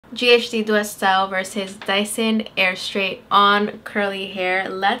GHD Duet Style versus Dyson AirStrait on curly hair.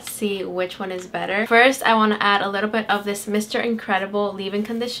 Let's see which one is better. First, I want to add a little bit of this Mr. Incredible leave-in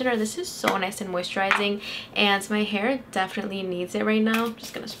conditioner. This is so nice and moisturizing, and my hair definitely needs it right now. I'm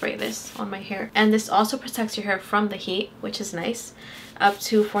just gonna spray this on my hair. And this also protects your hair from the heat, which is nice, up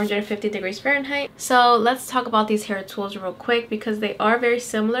to 450 degrees Fahrenheit. So let's talk about these hair tools real quick because they are very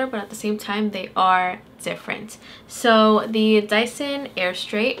similar, but at the same time they are different. So the Dyson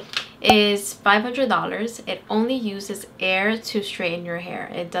AirStrait is $500. It only uses air to straighten your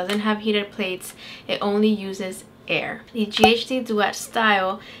hair. It doesn't have heated plates. It only uses air. The GHD Duet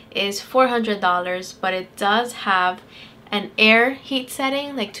Style is $400, but it does have an air heat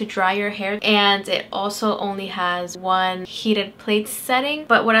setting, like to dry your hair, and it also only has one heated plate setting.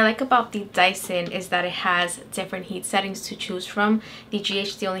 But what I like about the Dyson is that it has different heat settings to choose from. The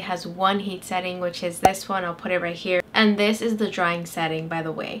GHD only has one heat setting, which is this one. I'll put it right here, and this is the drying setting, by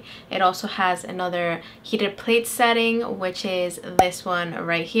the way. It also has another heated plate setting, which is this one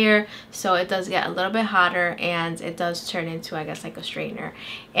right here. So it does get a little bit hotter, and it does turn into, I guess, like a straightener,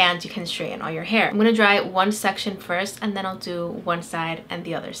 and you can straighten all your hair. I'm gonna dry one section first, and then I'll do one side and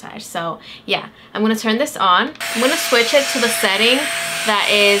the other side. So yeah, I'm gonna turn this on. I'm gonna switch it to the setting that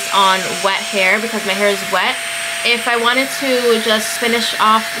is on wet hair because my hair is wet. If I wanted to just finish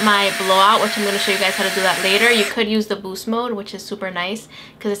off my blowout, which I'm going to show you guys how to do that later, you could use the boost mode, which is super nice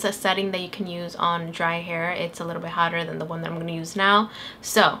because it's a setting that you can use on dry hair. It's a little bit hotter than the one that I'm going to use now.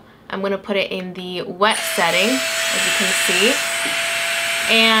 So I'm going to put it in the wet setting, as you can see.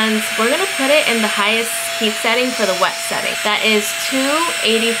 And we're going to put it in the highest heat setting for the wet setting. That is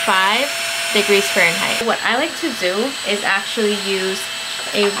 285 degrees Fahrenheit. What I like to do is actually use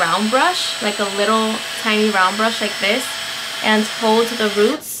a round brush, like a little tiny round brush like this, and hold the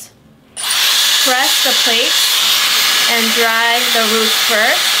roots, press the plate, and dry the roots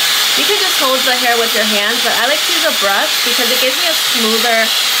first. You can just hold the hair with your hands, but I like to use a brush because it gives me a smoother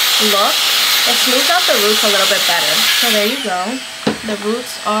look. It smooths out the roots a little bit better. So there you go. The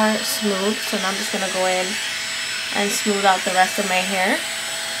roots are smooth, so now I'm just gonna go in and smooth out the rest of my hair.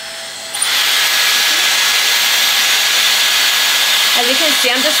 As you can see,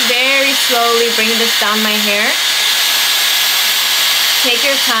 I'm just very slowly bringing this down my hair. Take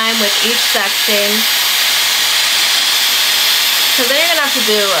your time with each section, because then you're gonna have to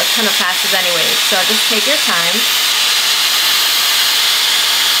do a ton of passes anyway, so just take your time.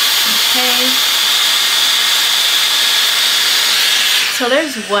 Okay. So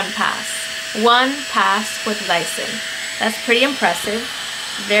there's one pass with Dyson. That's pretty impressive,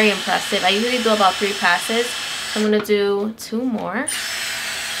 very impressive. I usually do about 3 passes. So I'm gonna do 2 more.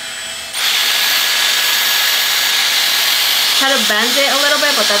 Try to bend it a little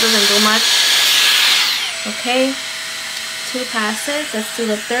bit, but that doesn't do much. Okay, 2 passes. Let's do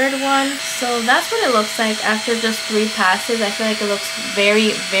the 3rd one. So that's what it looks like after just 3 passes. I feel like it looks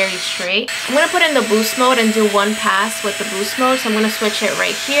very, very straight. I'm gonna put in the boost mode and do 1 pass with the boost mode. So I'm gonna switch it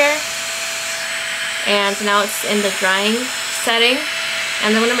right here. And now it's in the drying setting.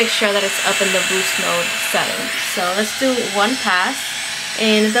 And I'm going to make sure that it's up in the boost mode setting. So let's do 1 pass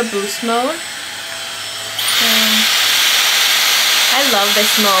in the boost mode. I love this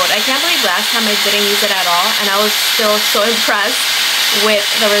mode. I can't believe last time I didn't use it at all, and I was still so impressed with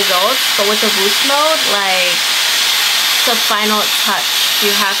the results. But with the boost mode, like, it's the final touch. You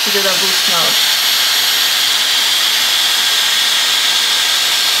have to do the boost mode.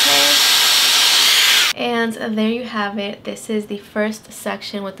 And there you have it. This is the first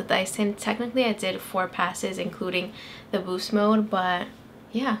section with the Dyson. Technically I did 4 passes including the boost mode, but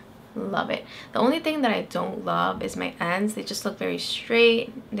yeah, love it. The only thing that I don't love is my ends. They just look very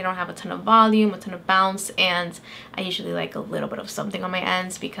straight. They don't have a ton of volume, a ton of bounce, and I usually like a little bit of something on my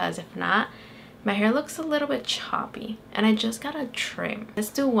ends because if not, my hair looks a little bit choppy and I just gotta trim. Let's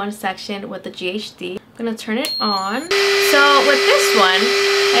do one section with the GHD. I'm gonna turn it on. So with this one,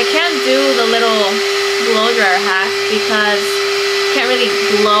 I can't do the little blow dryer hack because you can't really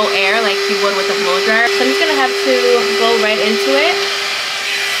blow air like you would with a blow dryer. So I'm just gonna have to go right into it.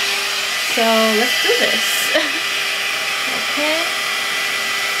 So let's do this. Okay.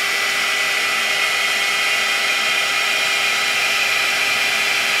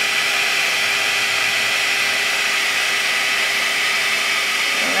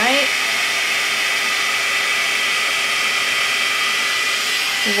 Alright.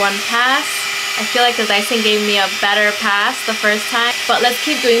 1 pass. I feel like the Dyson gave me a better pass the first time. But let's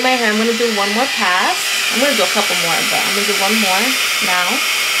keep doing my hair. I'm going to do 1 more pass. I'm going to do a couple more, but I'm going to do 1 more now.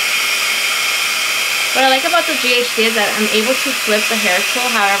 What I like about the GHD is that I'm able to flip the hair tool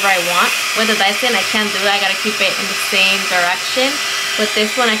however I want. With the Dyson, I can't do that. I gotta keep it in the same direction. With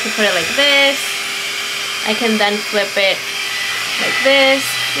this one, I can put it like this. I can then flip it like this.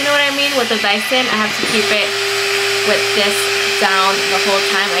 You know what I mean? With the Dyson, I have to keep it with this down the whole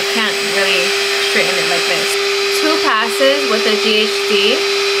time. I can't really straighten it like this. 2 passes with the GHD.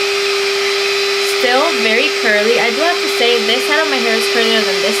 Still very curly. I do have to say this side of my hair is curlier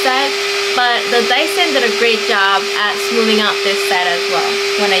than this side, but the Dyson did a great job at smoothing out this side as well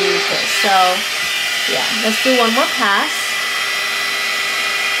when I use this. So yeah, let's do one more pass.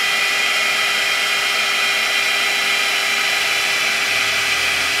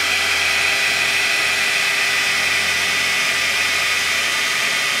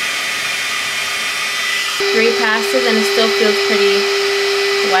 Three passes and it still feels pretty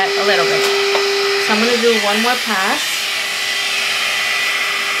wet a little bit. So I'm going to do one more pass.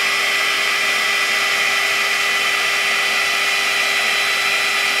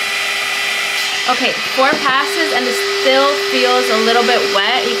 Okay, 4 passes and it still feels a little bit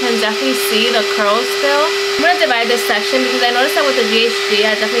wet. You can definitely see the curls still. I'm going to divide this section because I noticed that with the GHD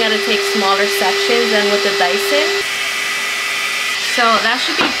I definitely got to take smaller sections than with the Dyson. So that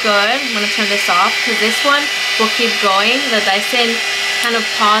should be good. I'm going to turn this off because this one will keep going. The Dyson kind of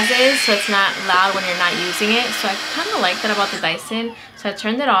pauses so it's not loud when you're not using it. So I kind of like that about the Dyson. So I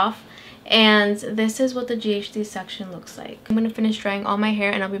turned it off. And this is what the GHD section looks like. I'm going to finish drying all my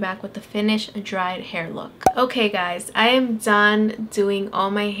hair and I'll be back with the finished dried hair look. Okay guys, I am done doing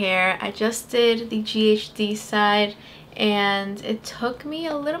all my hair. I just did the GHD side and it took me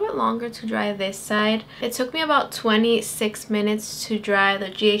a little bit longer to dry this side. It took me about 26 minutes to dry the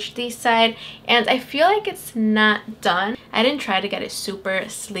GHD side and I feel like it's not done. I didn't try to get it super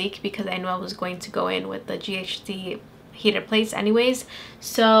sleek because I knew I was going to go in with the GHD heated plates anyways.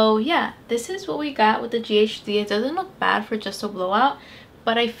 So yeah, this is what we got with the GHD. It doesn't look bad for just a blowout,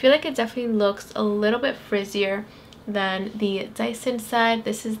 but I feel like it definitely looks a little bit frizzier than the Dyson side.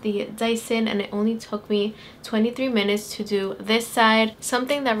 This is the Dyson and it only took me 23 minutes to do this side.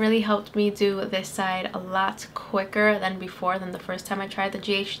 Something that really helped me do this side a lot quicker than before, than the first time I tried the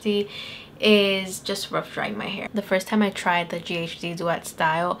GHD, is just rough drying my hair. The first time I tried the GHD Duet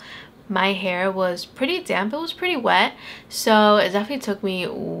Style, my hair was pretty damp. It was pretty wet, so it definitely took me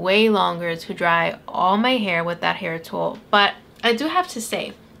way longer to dry all my hair with that hair tool. But I do have to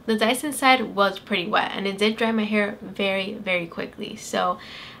say, the Dyson side was pretty wet and it did dry my hair very, very quickly. So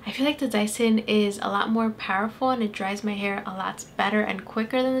I feel like the Dyson is a lot more powerful and it dries my hair a lot better and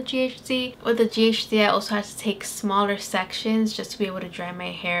quicker than the GHD. With the GHD, I also had to take smaller sections just to be able to dry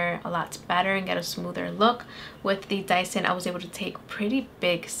my hair a lot better and get a smoother look. With the Dyson, I was able to take pretty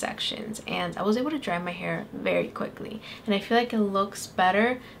big sections and I was able to dry my hair very quickly. And I feel like it looks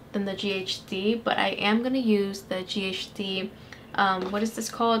better than the GHD, but I am going to use the GHD what is this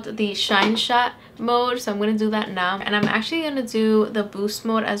called, the shine shot mode. So I'm going to do that now, and I'm actually going to do the boost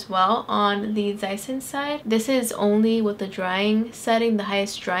mode as well on the Dyson side. This is only with the drying setting, the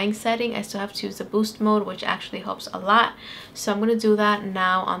highest drying setting. I still have to use the boost mode, which actually helps a lot. So I'm going to do that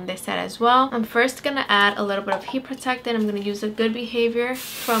now on this side as well. I'm first going to add a little bit of heat protectant. I'm going to use the Good Behavior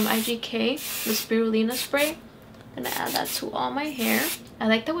from IGK, the Spirulina spray. I'm going to add that to all my hair. I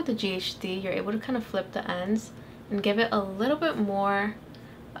like that with the GHD you're able to kind of flip the ends and give it a little bit more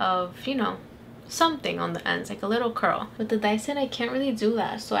of, you know, something on the ends, like a little curl. With the Dyson, I can't really do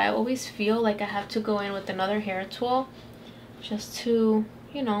that, so I always feel like I have to go in with another hair tool just to,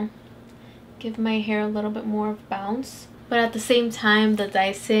 you know, give my hair a little bit more bounce. But at the same time, the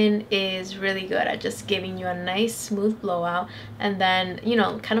Dyson is really good at just giving you a nice smooth blowout, and then, you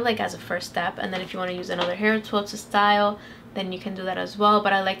know, kind of like as a first step, and then if you want to use another hair tool to style, then you can do that as well.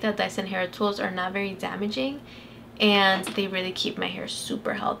 But I like that Dyson hair tools are not very damaging and they really keep my hair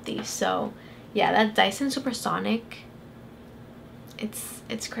super healthy. So yeah, that Dyson SUPERSONIC,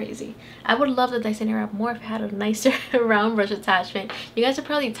 it's crazy. I would love the Dyson AIRWRAP more if it had a nicer round brush attachment. You guys are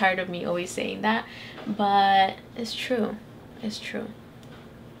probably tired of me always saying that, but it's true. It's true.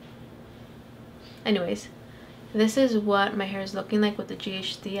 Anyways, this is what my hair is looking like with the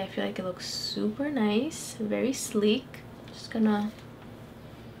GHD. I feel like it looks super nice, very sleek. Just gonna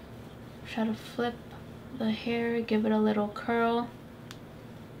try to flip the hair, give it a little curl.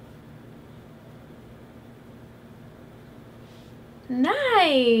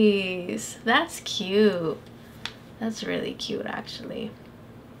 Nice! That's cute. That's really cute actually.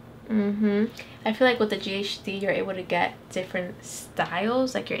 I feel like with the GHD you're able to get different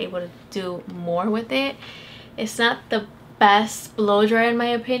styles, like you're able to do more with it. It's not the best blow dry in my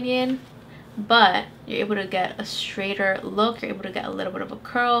opinion, but you're able to get a straighter look. You're able to get a little bit of a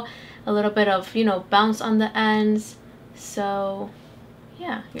curl, a little bit of, you know, bounce on the ends. So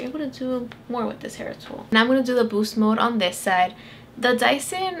yeah, you're able to do more with this hair tool. Now I'm going to do the boost mode on this side. The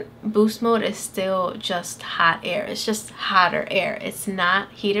Dyson boost mode is still just hot air. It's just hotter air. It's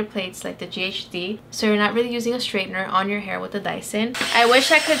not heated plates like the GHD. So you're not really using a straightener on your hair with the Dyson. I wish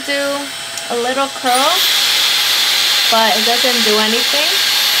I could do a little curl, but it doesn't do anything.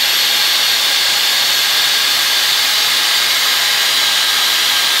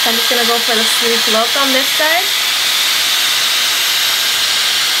 So I'm just gonna go for the sleek look on this side.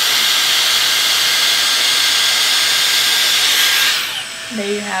 There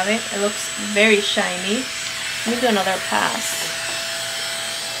you have it. It looks very shiny. Let me do another pass.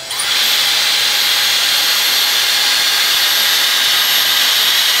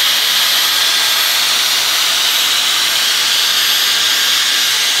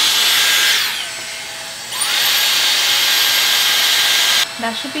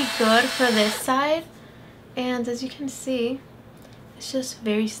 That should be good for this side. And as you can see, it's just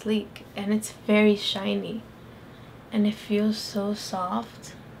very sleek and it's very shiny. And it feels so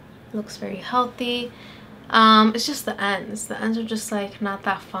soft. It looks very healthy. It's just the ends. The ends are just like not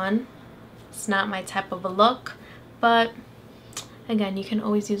that fun. It's not my type of a look. But again, you can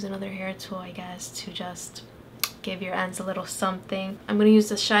always use another hair tool, I guess, to just give your ends a little something. I'm going to use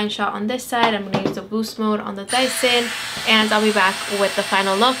the Shine Shot on this side. I'm going to use the Boost Mode on the Dyson. And I'll be back with the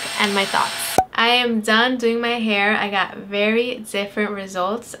final look and my thoughts. I am done doing my hair. I got very different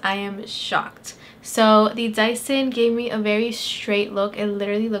results. I am shocked. So the Dyson gave me a very straight look. It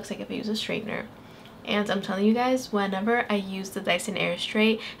literally looks like if I use a straightener. And I'm telling you guys, whenever I use the Dyson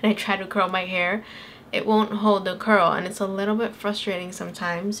AirStrait and I try to curl my hair, it won't hold the curl, and it's a little bit frustrating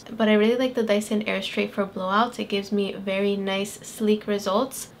sometimes. But I really like the Dyson AirStrait for blowouts. It gives me very nice sleek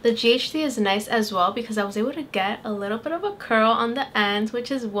results. The GHD is nice as well because I was able to get a little bit of a curl on the end, which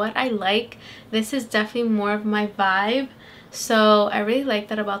is what I like. This is definitely more of my vibe. So I really like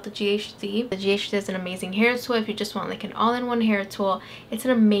that about the GHD. The GHD is an amazing hair tool. If you just want like an all-in-one hair tool, it's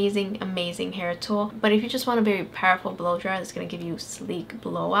an amazing hair tool. But if you just want a very powerful blow dryer that's going to give you sleek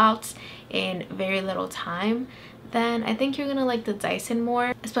blowouts in very little time, then I think you're gonna like the Dyson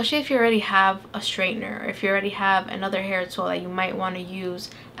more, especially if you already have a straightener or if you already have another hair tool that you might want to use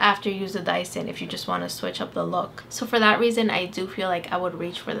after you use the Dyson if you just want to switch up the look. So for that reason, I do feel like I would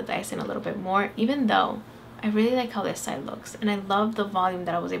reach for the Dyson a little bit more, even though I really like how this side looks and I love the volume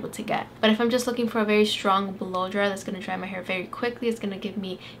that I was able to get. But if I'm just looking for a very strong blow dryer that's going to dry my hair very quickly, it's going to give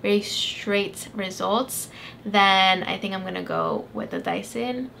me very straight results, then I think I'm going to go with the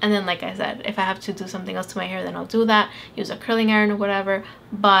Dyson. And then like I said, if I have to do something else to my hair, then I'll do that, use a curling iron or whatever.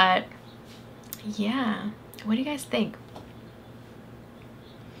 But yeah, what do you guys think?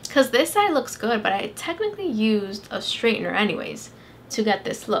 Because this side looks good, but I technically used a straightener anyways to get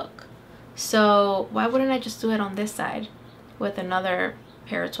this look. So why wouldn't I just do it on this side with another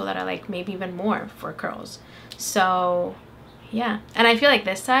hair tool that I like maybe even more for curls? So yeah, and I feel like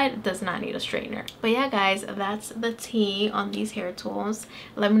this side does not need a straightener. But yeah guys, that's the tea on these hair tools.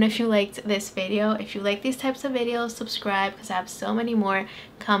 Let me know if you liked this video. If you like these types of videos, subscribe because I have so many more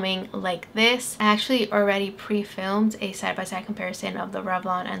coming like this. I actually already pre-filmed a side-by-side comparison of the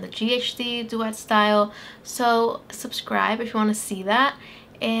Revlon and the GHD Duet Style, so subscribe if you want to see that.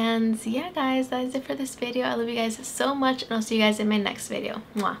 And yeah guys, that is it for this video. I love you guys so much and I'll see you guys in my next video.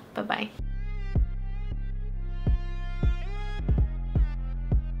 Mwah. Bye bye.